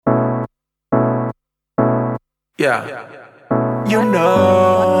Yeah. You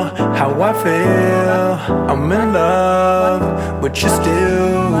know how I feel. I'm in love, but you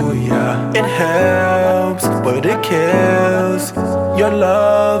still, yeah. It helps, but it kills. Your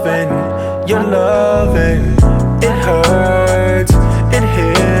loving. It hurts, it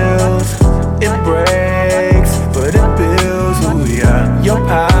heals, it breaks, but it builds. Ooh, yeah. Your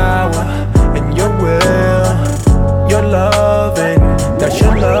power and your will. Your loving, that's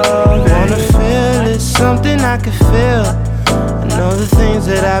your loving. Wanna feel it, something I can feel. I know the things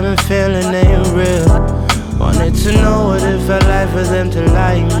that I've been feeling ain't real. Wanted to know what it felt like for them to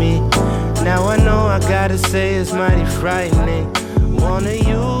like me. Now I know I gotta say it's mighty frightening. Wanna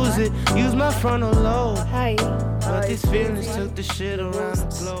use my frontal lobe. Hi. But these feelings took the shit around the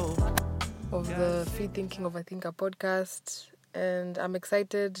globe. Of the Free Thinking Overthinker podcast, and I'm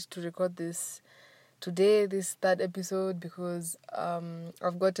excited to record this today, this third episode, because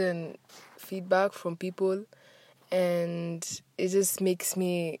I've gotten feedback from people, and it just makes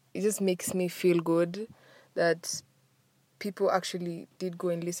me feel good that people actually did go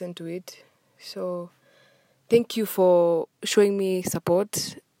and listen to it. So thank you for showing me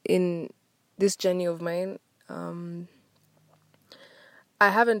support in this journey of mine. I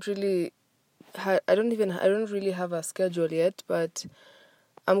haven't really I don't really have a schedule yet, but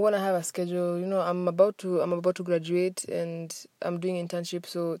I'm gonna have a schedule. You know, I'm about to graduate and I'm doing internship,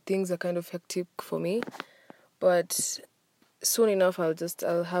 so things are kind of hectic for me. But soon enough, I'll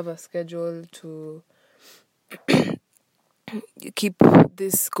have a schedule to keep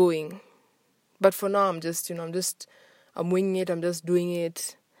this going. But for now, I'm winging it. I'm just doing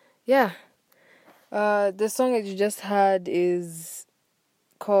it. Yeah. The song that you just heard is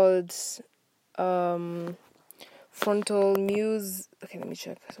called Frontal Muse. Okay, let me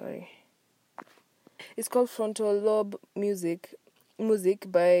check. Sorry. It's called Frontal Lobe Music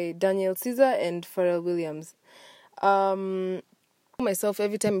by Daniel Caesar and Pharrell Williams. Myself,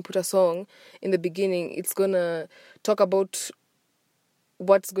 every time I put a song in the beginning, it's gonna talk about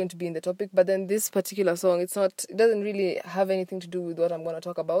what's going to be in the topic, but then this particular song, it doesn't really have anything to do with what I'm gonna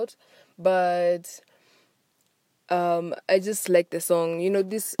talk about, but I just like the song. You know,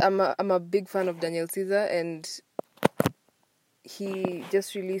 I'm a big fan of Daniel Caesar, and he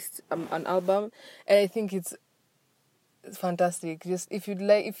just released an album, and I think it's fantastic. Just if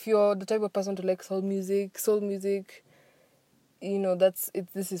you're the type of person to like soul music, you know, that's it.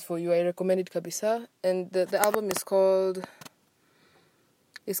 This is for you. I recommend it, kabisa. And the album is called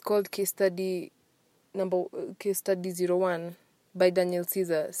Case Study 01 by Daniel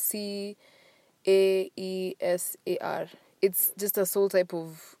Caesar, CAESAR. It's just a soul type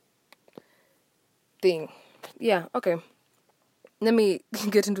of thing. Yeah, okay. Let me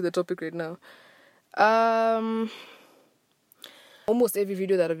get into the topic right now. Almost every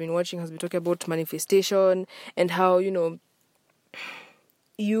video that I've been watching has been talking about manifestation and how, you know,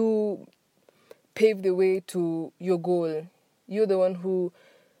 you pave the way to your goal. You're the one who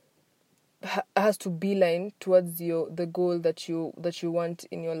has to beeline towards the goal that you want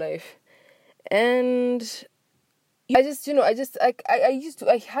in your life. And I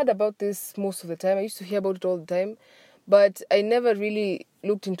heard about this most of the time. I used to hear about it all the time, but I never really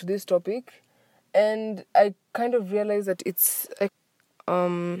looked into this topic, and I kind of realized that it's a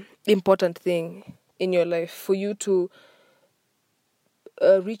important thing in your life for you to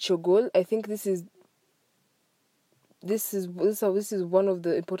reach your goal. I think this is one of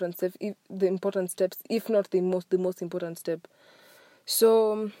the important steps, if not the most important step.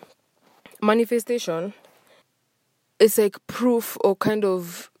 So manifestation is like proof, or kind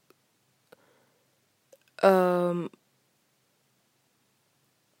of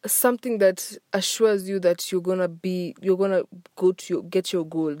something that assures you that you're gonna get to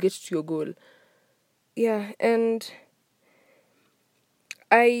your goal. Yeah, and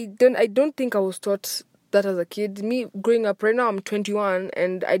I don't think I was taught that as a kid. Me growing up, right now I'm 21,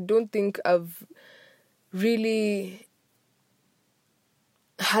 and I don't think I've really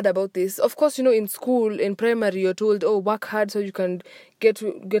heard about this. Of course, you know, in school, in primary, you're told, oh, work hard so you can get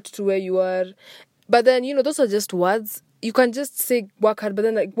to where you are. But then, you know, those are just words. You can just say work hard, but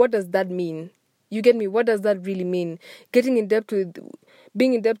then, like, what does that mean? You get me? What does that really mean? Getting into depth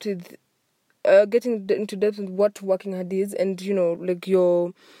with what working hard is, and, you know, like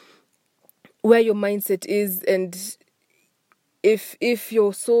where your mindset is, and if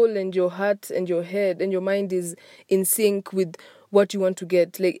your soul and your heart and your head and your mind is in sync with what you want to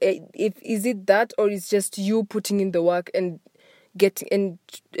get, like, is it that, or is just you putting in the work and getting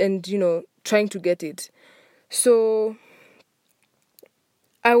and you know, trying to get it. So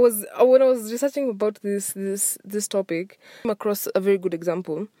when I was researching about this topic, I came across a very good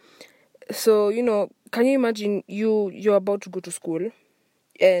example. So, you know, can you imagine you're about to go to school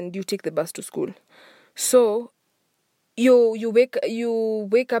and you take the bus to school? So you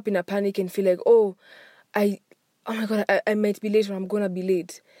wake up in a panic and feel like, oh my god, I might be late, or I'm gonna be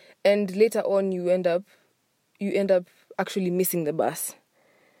late. And later on you end up actually missing the bus.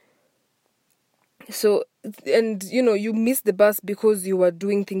 So, and you missed the bus because you were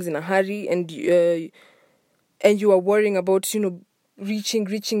doing things in a hurry, and you were worrying about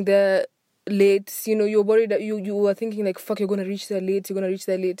reaching there late. You're worried that you were thinking like, fuck, you're gonna reach there late.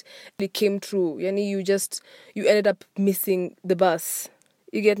 It came true. You ended up missing the bus.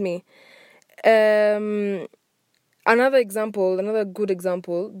 You get me? Another good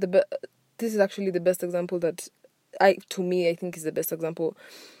example. This is actually the best example that I think is the best example.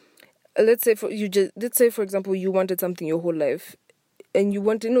 Let's say for example, you wanted something your whole life, and you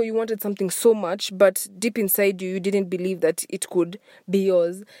wanted something so much, but deep inside you didn't believe that it could be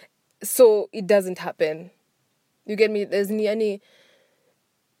yours, so it doesn't happen. You get me? There's any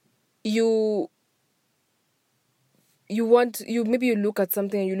you maybe you look at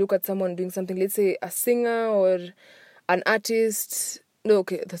something and you look at someone doing something, let's say a singer or an artist. No,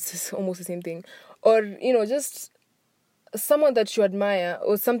 okay, that's almost the same thing. Or just someone that you admire,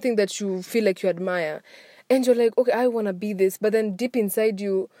 or something that you feel like you admire, and you're like, okay, I want to be this, but then deep inside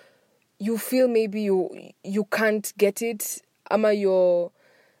you feel maybe you can't get it.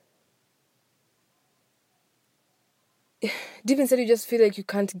 Deep inside you just feel like you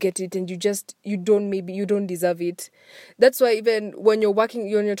can't get it, and you don't deserve it. That's why even when you're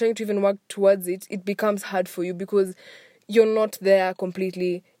trying to even work towards it, it becomes hard for you, because you're not there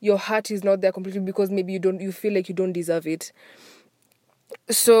completely. Your heart is not there completely, because maybe you feel like you don't deserve it.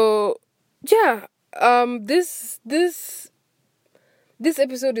 So yeah, this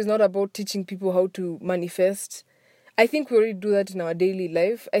episode is not about teaching people how to manifest. I think we already do that in our daily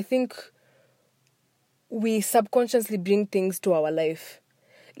life. I think we subconsciously bring things to our life.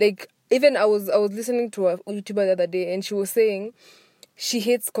 Like, even I was listening to a YouTuber the other day, and she was saying she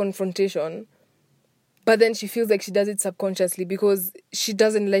hates confrontation, but then she feels like she does it subconsciously because she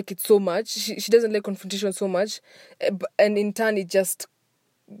doesn't like it so much. She doesn't like confrontation so much, and in turn it just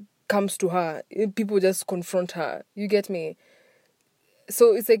comes to her. People just confront her. You get me?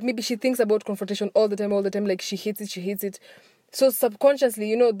 So it's like maybe she thinks about confrontation all the time, like she hates it. So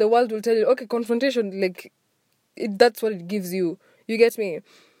subconsciously, the world will tell you, okay, confrontation, like, that's what it gives you. You get me?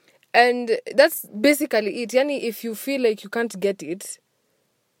 And that's basically it. Yani, if you feel like you can't get it,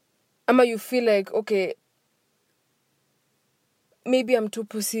 ama you feel like, okay, maybe I'm too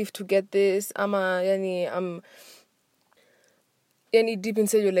perceived to get this, ama yani deep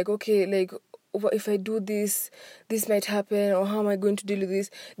inside you're like, okay, like, what if I do this might happen, or how am I going to deal with this?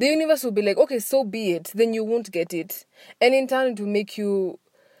 The universe will be like, okay, so be it. Then you won't get it, and in turn it will make you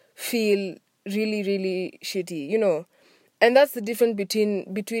feel really, really shitty, And that's the difference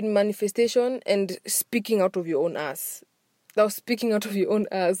between manifestation and speaking out of your own ass. Now, speaking out of your own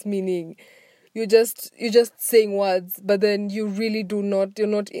ass, meaning you're just saying words, but then you're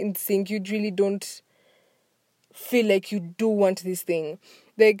not in sync. You really don't feel like you do want this thing.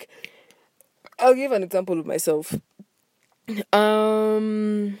 Like, I'll give an example of myself. I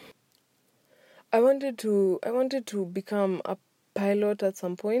wanted to become a pilot at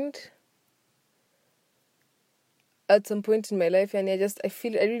some point. At some point in my life, and I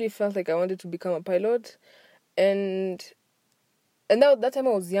really felt like I wanted to become a pilot, and that time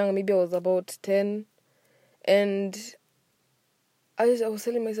I was young. Maybe I was about 10, and I was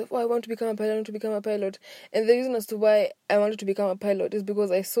telling myself, oh, I want to become a pilot. And the reason as to why I wanted to become a pilot is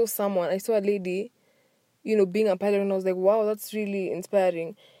because I saw a lady, being a pilot, and I was like, wow, that's really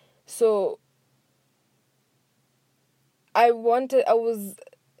inspiring. So I was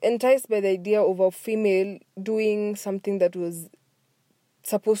enticed by the idea of a female doing something that was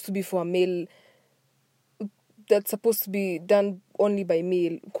supposed to be for a male, that's supposed to be done only by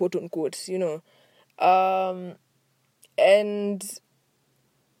male, quote unquote, and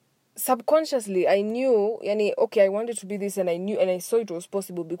subconsciously I knew, okay, I wanted to be this, and I saw it was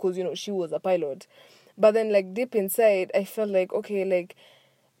possible because, she was a pilot. But then, like, deep inside, I felt like, okay, like,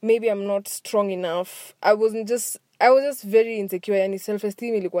 maybe I'm not strong enough. I was just very insecure, and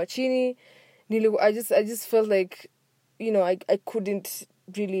self-esteem ilikuwa chini. I just felt like, I couldn't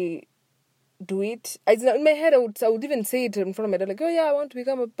really do it. In my head, I would even say it in front of my dad, like, oh yeah, I want to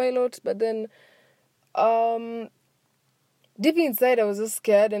become a pilot. But then, deep inside, I was just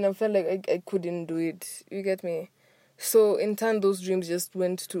scared, and I felt like I couldn't do it. You get me? So in turn, those dreams just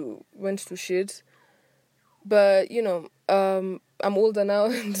went to shit. But I'm older now,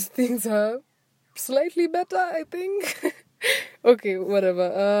 and things are slightly better, I think. Okay,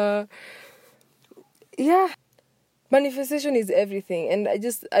 whatever. yeah, manifestation is everything. And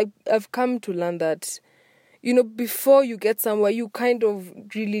I've come to learn that, before you get somewhere, you kind of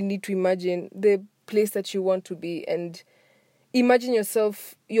really need to imagine the place that you want to be, and imagine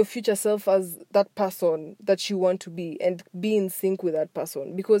yourself, your future self, as that person that you want to be, and be in sync with that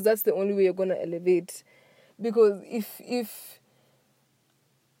person, because that's the only way you're going to elevate. Because if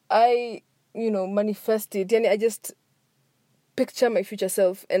I, manifest it, and I just picture my future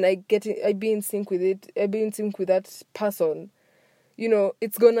self and I be in sync with it, I be in sync with that person,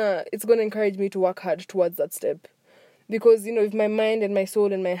 it's gonna encourage me to work hard towards that step. Because, if my mind and my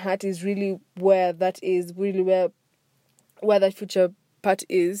soul and my heart is really where that is, really where that future part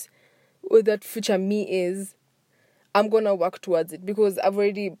is, where that future me is, I'm gonna work towards it, because I've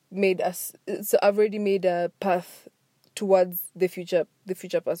already made a path towards the future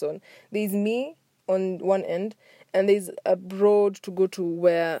person. There's me on one end, and there's a road to go to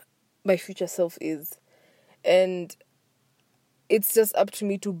where my future self is, and it's just up to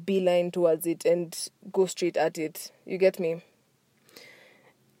me to beeline towards it and go straight at it. You get me?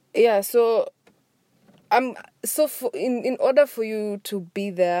 Yeah. So in order for you to be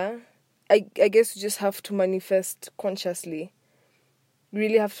there, I guess you just have to manifest consciously.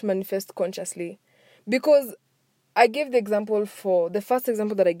 Really have to manifest consciously. Because I gave the first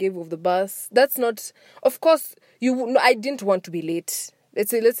example that I gave of the bus. That's not, of course, I didn't want to be late. Let's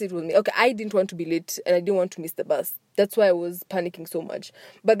say it was me. Okay, I didn't want to be late and I didn't want to miss the bus. That's why I was panicking so much.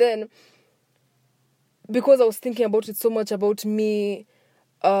 But then, because I was thinking about it so much, about me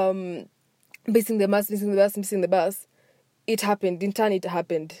missing the bus, it happened. In turn, it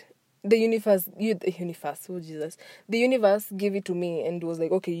happened. The universe, oh Jesus, the universe gave it to me and was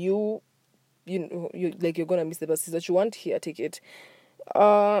like, okay, you're gonna miss the bus. Is that you want? Here, take it.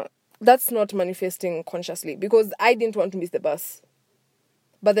 That's not manifesting consciously, because I didn't want to miss the bus.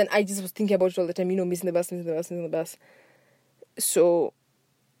 But then I just was thinking about it all the time, missing the bus. So,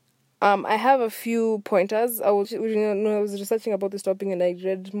 I have a few pointers. I was researching about this topic and I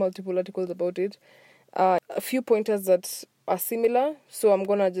read multiple articles about it. A few pointers that are similar, so I'm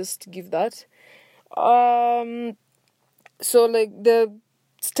gonna just give that. So like the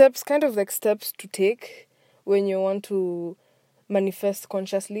steps to take when you want to manifest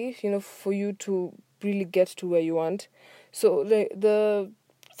consciously, for you to really get to where you want. So the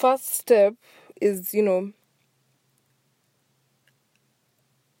first step is,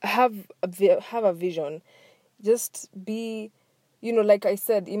 have a vision. Just be, like I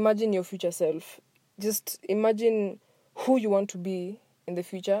said, imagine your future self. Just imagine who you want to be in the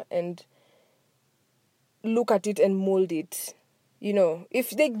future and look at it and mold it. If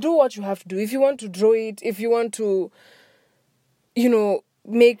they do what you have to do, if you want to draw it, if you want to,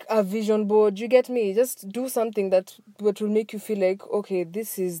 make a vision board, you get me? Just do something that will make you feel like, okay,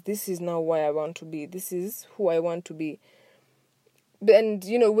 this is now where I want to be. This is who I want to be. And,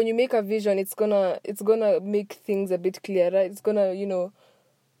 when you make a vision, it's gonna make things a bit clearer. It's gonna,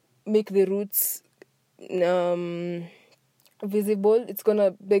 make the roots visible. It's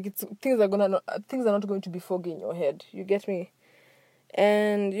gonna make things are not going to be foggy in your head. You get me?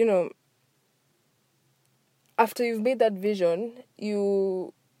 And after you've made that vision,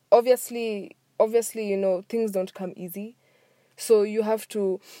 you obviously things don't come easy, so you have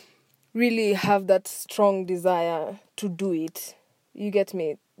to really have that strong desire to do it. You get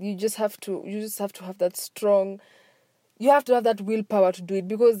me? You just have to have that strong. You have to have that willpower to do it,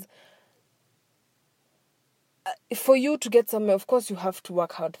 because for you to get somewhere, of course, you have to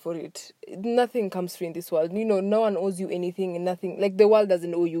work hard for it. Nothing comes free in this world. No one owes you anything, and nothing, like, the world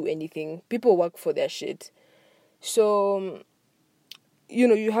doesn't owe you anything. People work for their shit. So,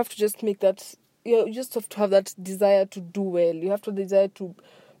 you have to just make that, you just have to have that desire to do well. You have to desire to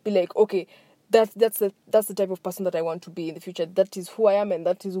be like, okay, that's the type of person that I want to be in the future. That is who I am and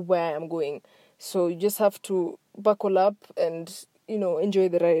that is where I am going. So you just have to buckle up and, enjoy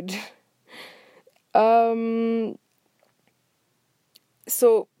the ride.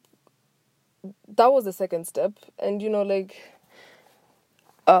 So that was the second step. And,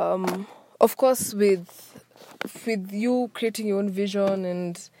 of course, with you creating your own vision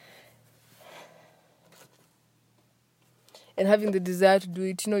and having the desire to do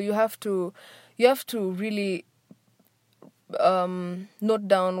it, you have to really note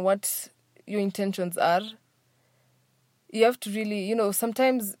down what your intentions are. You have to really,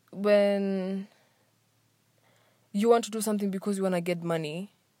 sometimes when you want to do something because you want to get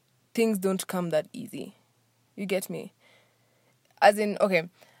money, things don't come that easy. You get me? As in, okay,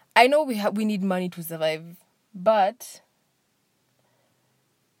 I know we need money to survive, but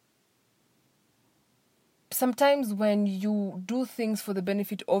sometimes when you do things for the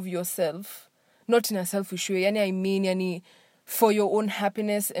benefit of yourself, not in a selfish way. Yani I mean, yani for your own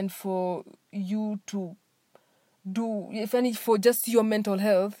happiness and for you to do, if any, for just your mental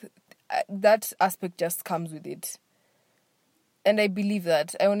health, that aspect just comes with it. And I believe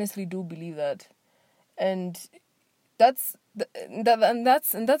that. I honestly do believe that. And that's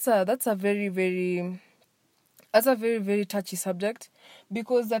a very, very, that's a very, very touchy subject,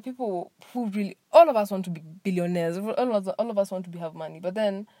 because there are people who really, all of us want to be billionaires, all of us want to have money, but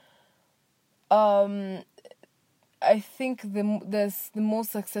then I think the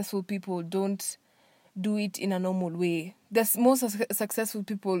most successful people don't do it in a normal way. The most successful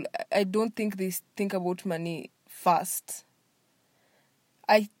people, I don't think they think about money first.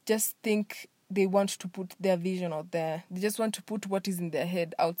 I just think they want to put their vision out there. They just want to put what is in their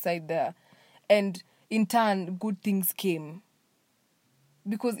head outside there. And in turn, good things came.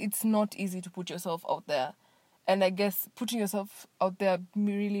 Because it's not easy to put yourself out there. And I guess putting yourself out there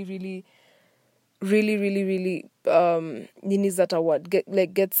really, really, really, really, really needs that award.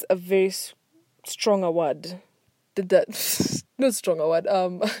 Gets a very strong award. That not strong award.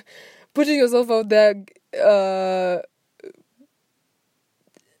 Putting yourself out there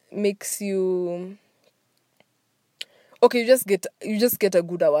makes you okay. You just get a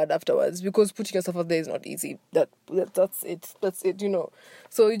good award afterwards, because putting yourself out there is not easy. That's it. You know.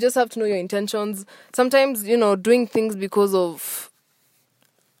 So you just have to know your intentions. Sometimes, you know, doing things because of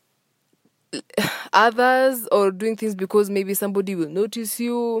others, or doing things because maybe somebody will notice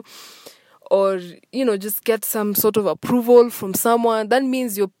you, or, you know, just get some sort of approval from someone. That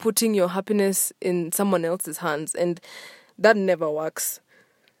means you're putting your happiness in someone else's hands, and that never works.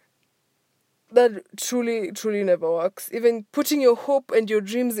 That truly, truly never works. Even putting your hope and your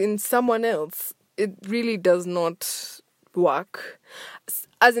dreams in someone else, it really does not work.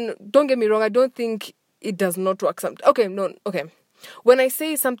 As in, don't get me wrong, I don't think it does not work. Okay. When I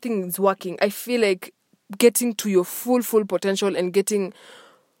say something is working, I feel like getting to your full potential and getting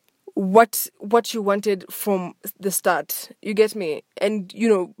what you wanted from the start. You get me? And, you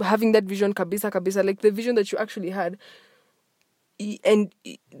know, having that vision, kabisa, like the vision that you actually had, and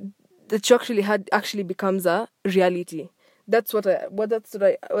that you actually had actually becomes a reality. That's what I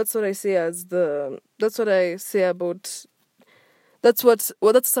say about. That's what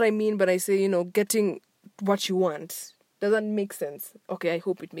I mean when I say, you know, getting what you want. Does that make sense? Okay, I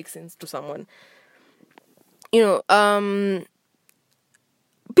hope it makes sense to someone. You know,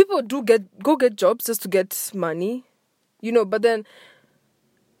 people do get jobs just to get money, you know, but then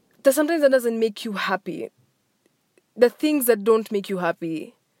sometimes that doesn't make you happy. The things that don't make you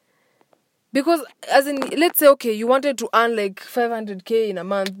happy. Because, as in, let's say, okay, you wanted to earn like 500k in a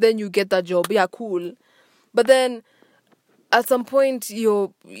month, then you get that job. Yeah, cool. But then at some point,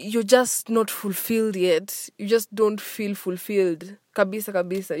 you're just not fulfilled yet. You just don't feel fulfilled.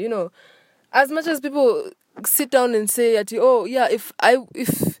 Kabisa, you know. As much as people sit down and say, oh, yeah, if I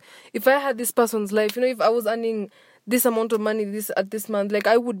had this person's life, you know, if I was earning this amount of money at this month, like,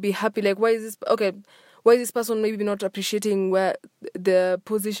 I would be happy. Like, why is this person maybe not appreciating where their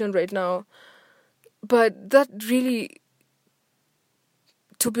position right now? But that really,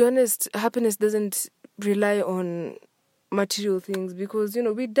 to be honest, happiness doesn't rely on material things, because, you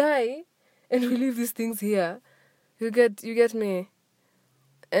know, we die and we leave these things here. You get me?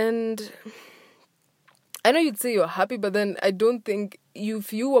 And I know you'd say you're happy, but then I don't think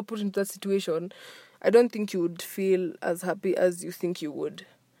if you were put into that situation, I don't think you would feel as happy as you think you would.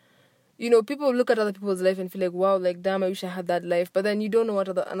 You know, people look at other people's life and feel like, wow, like, damn, I wish I had that life. But then you don't know what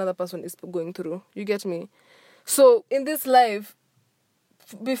another person is going through. You get me? So in this life,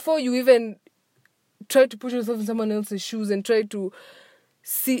 before you even try to put yourself in someone else's shoes and try to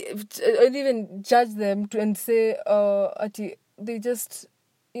see, and even judge them and say, they just,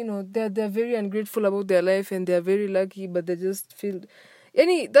 you know, they're very ungrateful about their life and they're very lucky, but they just feel...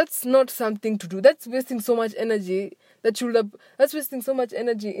 that's not something to do. That's wasting so much energy that's wasting so much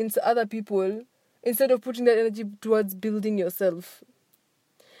energy into other people instead of putting that energy towards building yourself.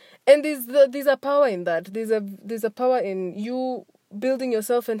 And there's a power in that. There's a power in you building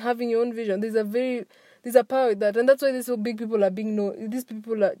yourself and having your own vision. There's a power in that, and that's why these so big people are being known. These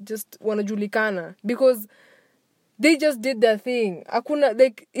people are just wanajulikana because they just did their thing. Akuna,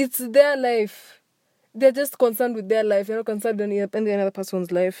 like, it's their life. They're just concerned with their life. They're not concerned with any other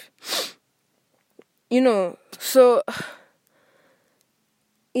person's life. You know, so...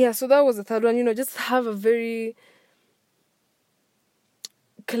 Yeah, so that was the third one. You know, just have a very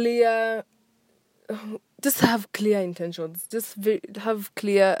clear... Just have clear intentions. Just have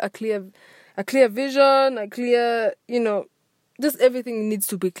a clear vision, a clear... You know, just everything needs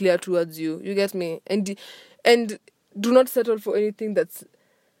to be clear towards you. You get me? And do not settle for anything that's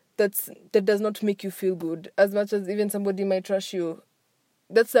that does not make you feel good. As much as even somebody might trash you,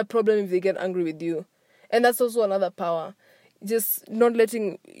 that's the problem if they get angry with you. And that's also another power. Just not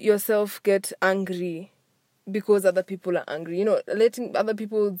letting yourself get angry because other people are angry. You know, letting other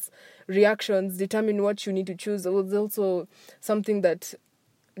people's reactions determine what you need to choose is also something that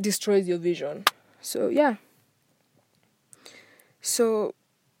destroys your vision. So, yeah. So,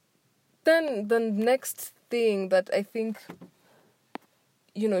 then the next thing that I think,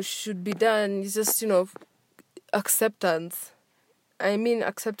 you know, should be done is just, you know, acceptance. I mean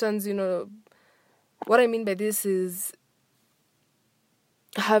acceptance, you know, what I mean by this is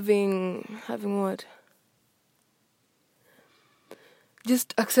having what?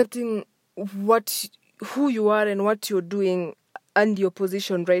 Just accepting who you are and what you're doing and your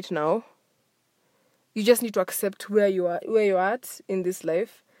position right now. You just need to accept where you're at in this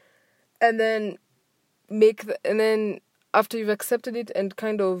life, and then and then after you've accepted it and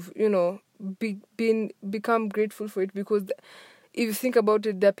kind of, you know, become grateful for it, because if you think about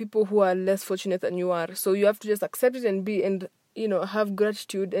it, there are people who are less fortunate than you are. So you have to just accept it and you know, have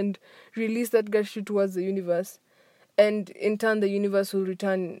gratitude and release that gratitude towards the universe. And in turn, the universe will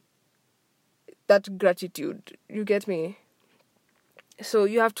return that gratitude. You get me? So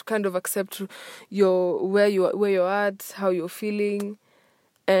you have to kind of accept where you're at, how you're feeling,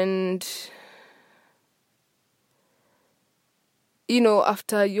 and, you know,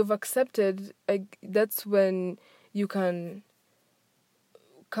 after you've accepted, that's when you can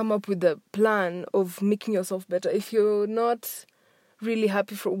come up with a plan of making yourself better. If you're not really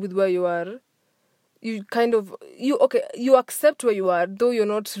happy with where you are, you accept where you are, though you're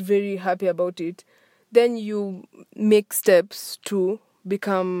not very happy about it. Then you make steps to be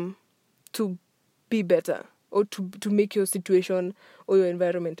better, or to make your situation or your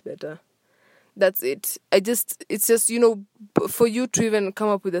environment better. That's it. It's just, you know, for you to even come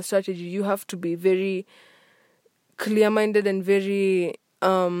up with a strategy, you have to be very clear-minded and very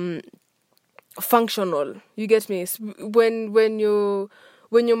functional. You get me? When your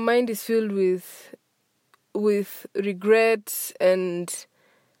mind is filled with regret and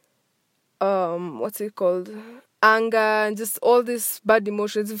what's it called, anger, and just all these bad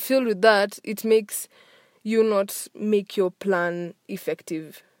emotions, filled with that, it makes you not make your plan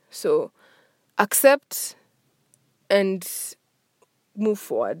effective. So accept and move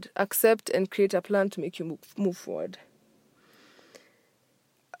forward. Accept and create a plan to make you move forward.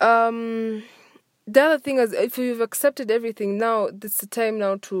 The other thing is, if you've accepted everything, now it's the time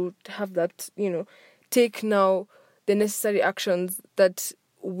now to have that, you know, take now the necessary actions that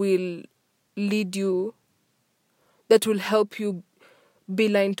will lead you, that will help you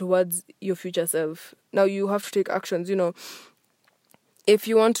beeline towards your future self. Now you have to take actions, you know. If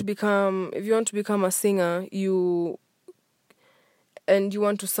you want to become a singer, and you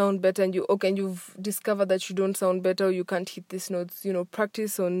want to sound better, and you've discovered that you don't sound better, or you can't hit these notes, you know,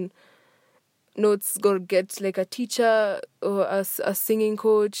 practice on notes, go get like a teacher or a singing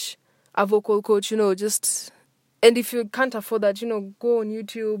coach, a vocal coach, you know, just, and if you can't afford that, you know, go on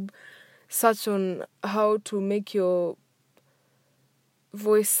YouTube, search on how to make your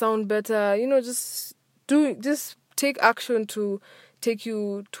voice sound better, you know, just take action to take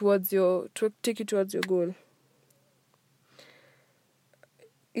you towards your goal.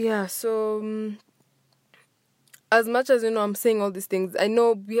 Yeah, so as much as, you know, I'm saying all these things, I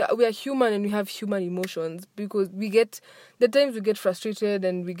know we are human and we have human emotions, because the times we get frustrated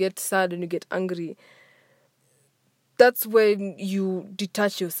and we get sad and we get angry. That's when you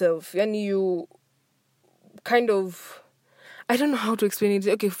detach yourself and you kind of, I don't know how to explain it.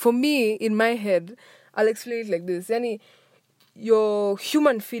 Okay, for me, in my head, I'll explain it like this. Yani, your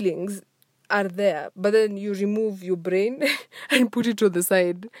human feelings are there, but then you remove your brain and put it to the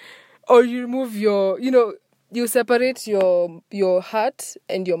side. Or you remove you separate your heart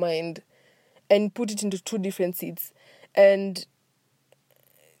and your mind and put it into two different seats. And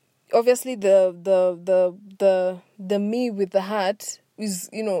obviously the me with the heart is,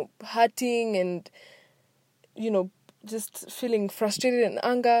 you know, hurting and, you know, just feeling frustrated and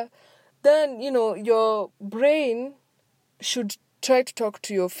anger. Then, you know, your brain should try to talk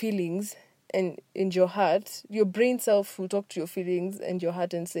to your feelings and in your heart. Your brain self will talk to your feelings and your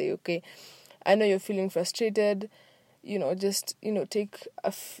heart and say, okay, I know you're feeling frustrated, you know, just, you know, take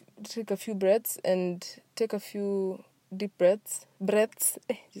a few breaths and take a few deep breaths,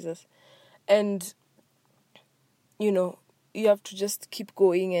 Jesus. And, you know, you have to just keep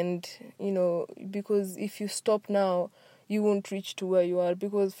going, and, you know, because if you stop now, you won't reach to where you are,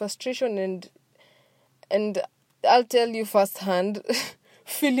 because frustration and I'll tell you firsthand,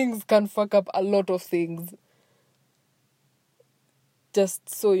 feelings can fuck up a lot of things. just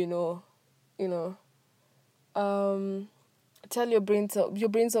so you know. Tell your brain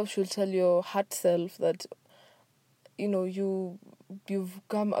self should tell your heart self that you've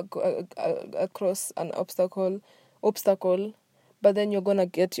come across an obstacle, but then you're gonna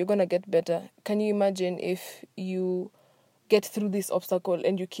get better. Can you imagine if you get through this obstacle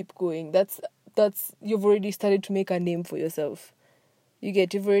and you keep going? That's you've already started to make a name for yourself.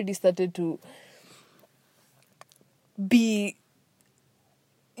 You've already started to be.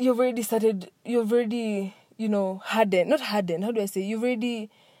 You've already hardened. Not hardened. How do I say? You've already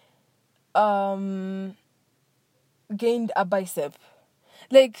gained a bicep.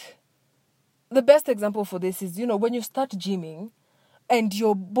 Like, the best example for this is, when you start gymming and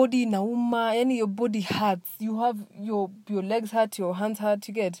your body nauma, and your body hurts, you have your legs hurt, your hands hurt,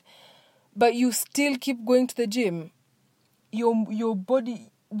 you get, but you still keep going to the gym, your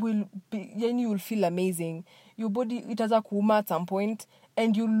body will be, you will feel amazing. Your body, it has a kuma at some point,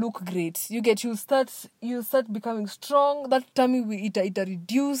 and you look great. You start becoming strong. That tummy will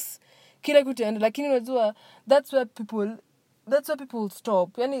reduce. Kila kitu enda. Lakini unajua, that's where people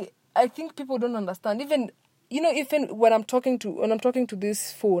stop. I think people don't understand. Even when I'm talking to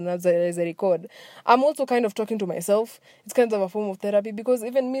this phone as I record, I'm also kind of talking to myself. It's kind of a form of therapy, because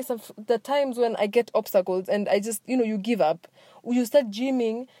even me, the times when I get obstacles and I just, you give up. You start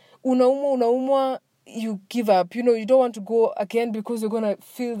gymming, unaumwa, you give up. You don't want to go again because you're gonna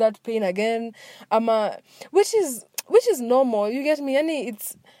feel that pain again. Which is normal. You get me?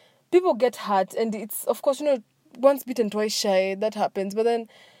 It's people get hurt, and it's, of course, once bitten, twice shy. That happens, but then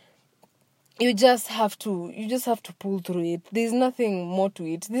you just have to pull through it. There's nothing more to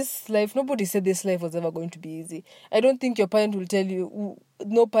it. This life, nobody said this life was ever going to be easy. I don't think your parent will tell you.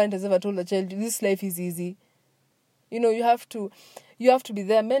 No parent has ever told a child this life is easy. You have to be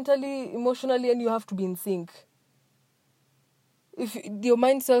there mentally, emotionally, and you have to be in sync. If your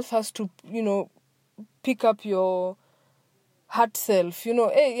mind self has to, pick up your heart self,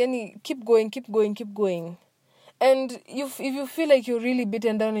 hey, keep going. And if you feel like you're really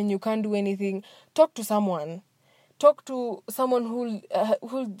beaten down and you can't do anything, talk to someone. Talk to someone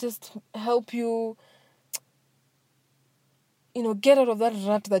who'll just help you, get out of that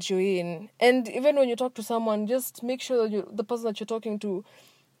rut that you're in. And even when you talk to someone, just make sure that the person that you're talking to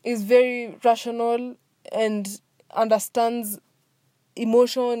is very rational and understands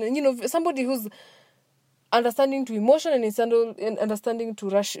emotion. And, somebody who's understanding to emotion and understanding to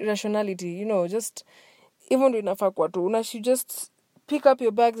rationality, just... Even when you just pick up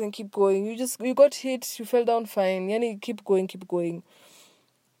your bags and keep going. You got hit, you fell down fine. Keep going.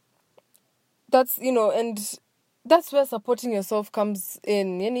 That's, and that's where supporting yourself comes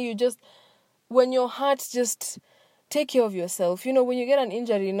in. You just, when your heart, just take care of yourself. When you get an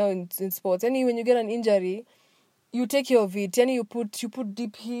injury now in sports, when you get an injury, you take care of it. You put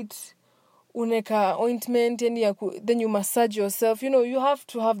deep heat, uneka ointment, then you massage yourself. You have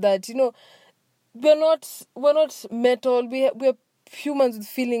to have that. We're not metal. We're humans with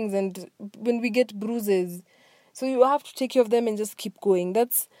feelings, and when we get bruises, so you have to take care of them and just keep going.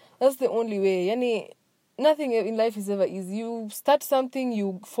 That's the only way. Nothing in life is ever easy. You start something,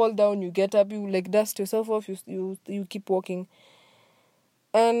 you fall down, you get up, you dust yourself off, you keep walking.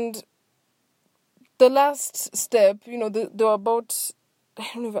 And the last step, there are about, I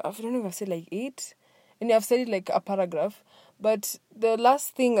don't know if I've said 8, and I've said it a paragraph, but the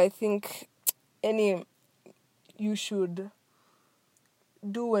last thing I think you should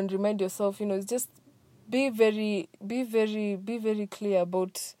do and remind yourself, is just be very clear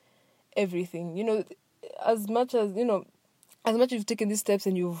about everything. As much as you've taken these steps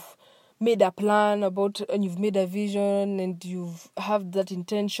and you've made a plan and you've made a vision and you've have that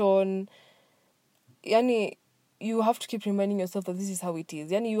intention, you have to keep reminding yourself that this is how it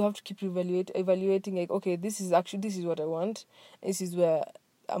is. You have to keep evaluating, okay, this is what I want. This is where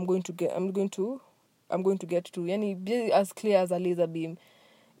I'm going to get to. Be as clear as a laser beam.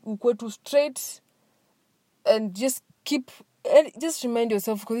 You go to straight and just remind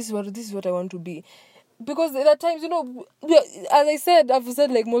yourself, because this is what I want to be. Because at times, as I said, I've said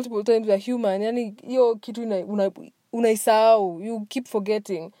multiple times, we're human. Yo kitu unaisahau. You keep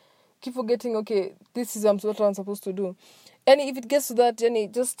forgetting. Okay, this is what I'm supposed to do. And if it gets to that,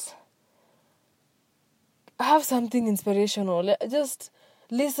 just have something inspirational. Just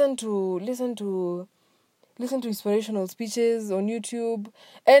listen to inspirational speeches on YouTube.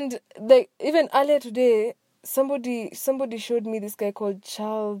 And even earlier today, somebody showed me this guy called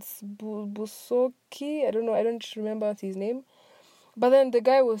Charles Bukowski. I don't remember his name. But then the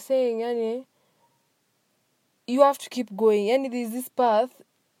guy was saying, you have to keep going. There's this path,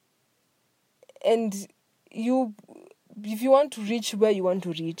 and if you want to reach where you want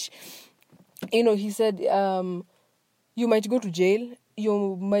to reach, he said, you might go to jail,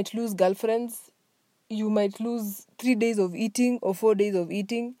 you might lose girlfriends, you might lose 3 days of eating or 4 days of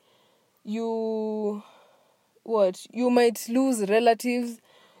eating, you might lose relatives,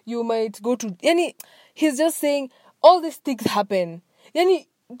 you might go to he's just saying all these things happen.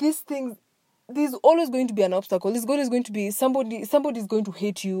 These things, there's always going to be an obstacle. There's always going to be somebody's going to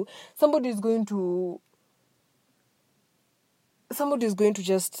hate you, somebody's going to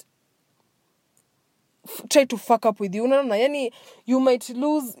just try to fuck up with you. You might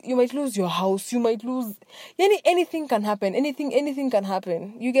lose your house, you might lose anything can happen. Anything can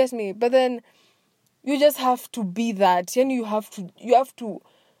happen. You get me? But then you just have to be that. You have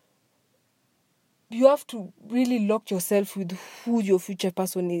to really lock yourself with who your future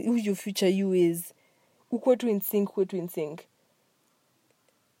person is, who your future you is. Ukwetu in sync.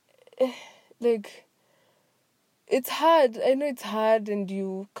 Like, it's hard. I know it's hard and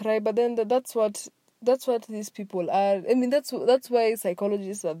you cry, but then that's what these people are. I mean, that's why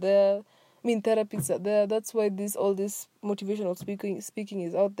psychologists are there. I mean, therapists are there. That's why all this motivational speaking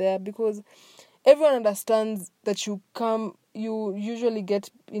is out there, because everyone understands that you usually get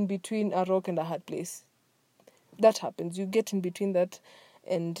in between a rock and a hard place. That happens. You get in between that,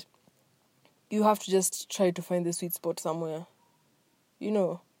 and you have to just try to find the sweet spot somewhere.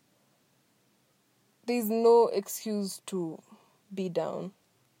 There's no excuse to be down.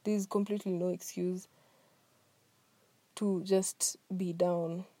 There's completely no excuse to just be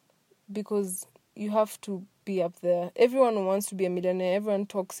down, because you have to be up there. Everyone wants to be a millionaire. Everyone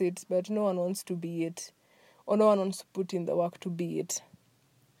talks it, but no one wants to be it, or no one wants to put in the work to be it.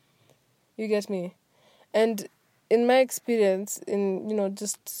 You get me? And in my experience,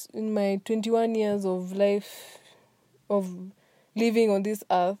 just in my 21 years of life, of living on this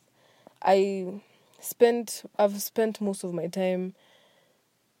earth, I've spent most of my time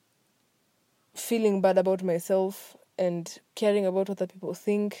feeling bad about myself and caring about what other people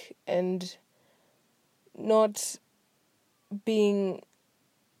think and not being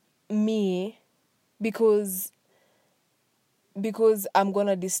me because I'm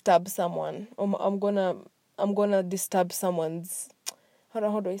gonna disturb someone, or I'm gonna disturb someone's,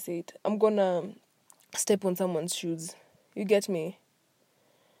 how do I say it? I'm gonna step on someone's shoes. You get me?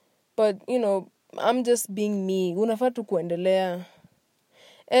 But I'm just being me. Unafaa tu kuendelea.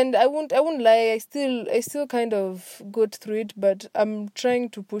 And I won't lie, I still kind of got through it, but I'm trying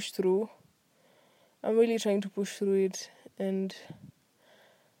to push through. I'm really trying to push through it, and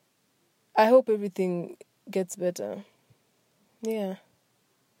I hope everything gets better. Yeah.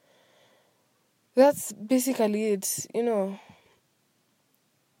 That's basically it,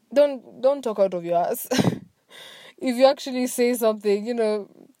 Don't talk out of your ass. If you actually say something,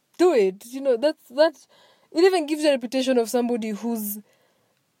 do it. That's it even gives you a reputation of somebody who's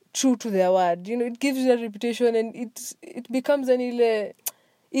true to their word. It gives you a reputation, and it becomes in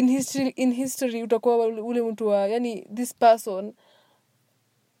history utakuwa ule mtu wa, this person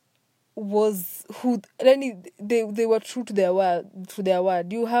was who, they were true to their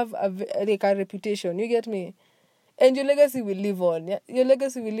word. You have a reputation. You get me? And your legacy will live on. Yeah? Your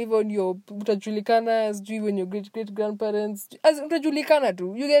legacy will live on. Your utajulikana as when your great grandparents as utajulikana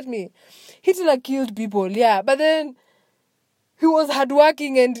too. You get me? Hitler killed people, yeah, but then he was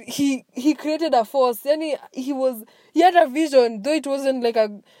hardworking, and he created a force. And he had a vision, though it wasn't like a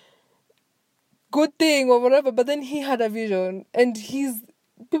good thing or whatever. But then he had a vision, and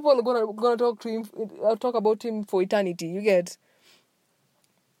people are gonna talk about him for eternity. You get?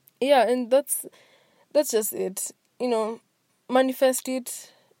 Yeah, and that's just it. Manifest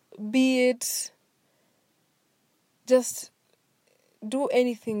it, be it. Just do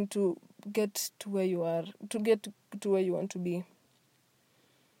anything to get to where you are, to get to where you want to be.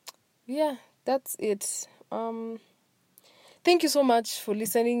 Yeah, that's it. Thank you so much for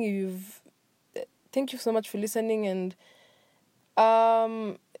listening. Thank you so much for listening, and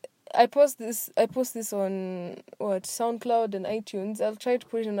I post this on SoundCloud and iTunes. I'll try to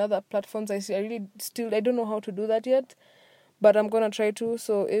put it on other platforms. I don't know how to do that yet, but I'm gonna try to.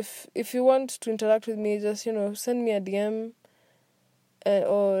 So if you want to interact with me, just send me a DM,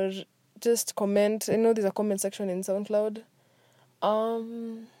 or just comment. I know there's a comment section in SoundCloud.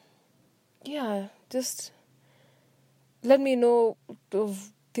 Yeah, just let me know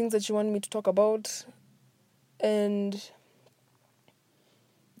of things that you want me to talk about, and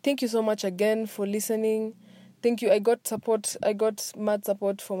thank you so much again for listening. Thank you. I got mad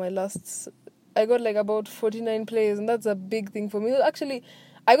support for my last. I got about 49 plays, and that's a big thing for me. Actually,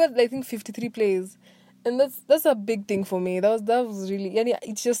 I got 53 plays, and that's a big thing for me. That was really. Yeah,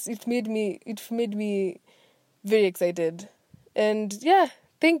 it made me very excited. And yeah,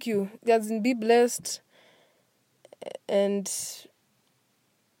 thank you. Guys, be blessed. And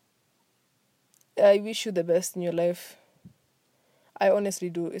I wish you the best in your life. I honestly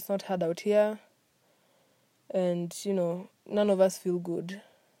do. It's not hard out here. And, none of us feel good.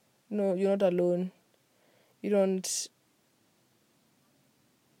 No, you're not alone. You're not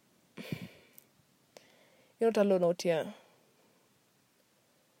alone out here.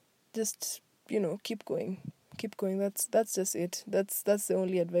 Just, keep going. Keep going. That's just it. That's the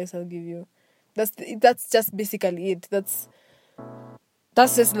only advice I'll give you. That's just basically it. That's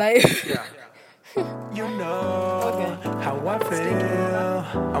just life. Yeah. You know how I feel.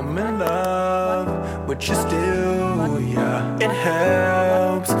 I'm in love, but you still, yeah. It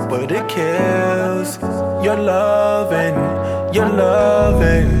helps, but it kills. Your loving.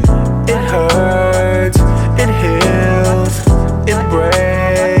 It hurts, it heals, it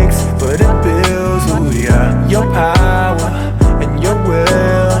breaks, but it builds. Ooh, yeah. Your power and your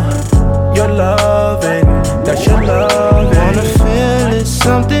will. Your loving, that's your loving. Wanna feel it,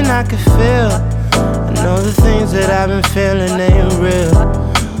 something I can feel. I know the things that I've been feeling ain't real.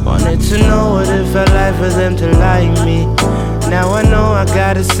 Wanted to know what it felt like for them to like me. Now I know I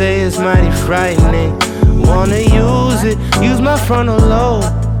gotta say it's mighty frightening. Wanna use my frontal lobe,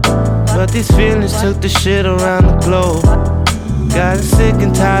 but these feelings took the shit around the globe. Gotten sick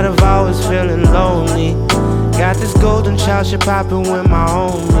and tired of always feeling lonely. Got this golden child shit poppin' with my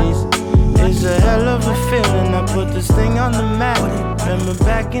homies. It's a hell of a feeling, I put this thing on the map. Remember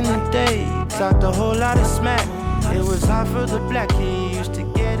back in the day, talked a whole lot of smack. It was hard for the black kid, used to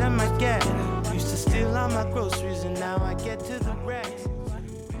get on my gas. Used to steal all my groceries and now I get to the racks.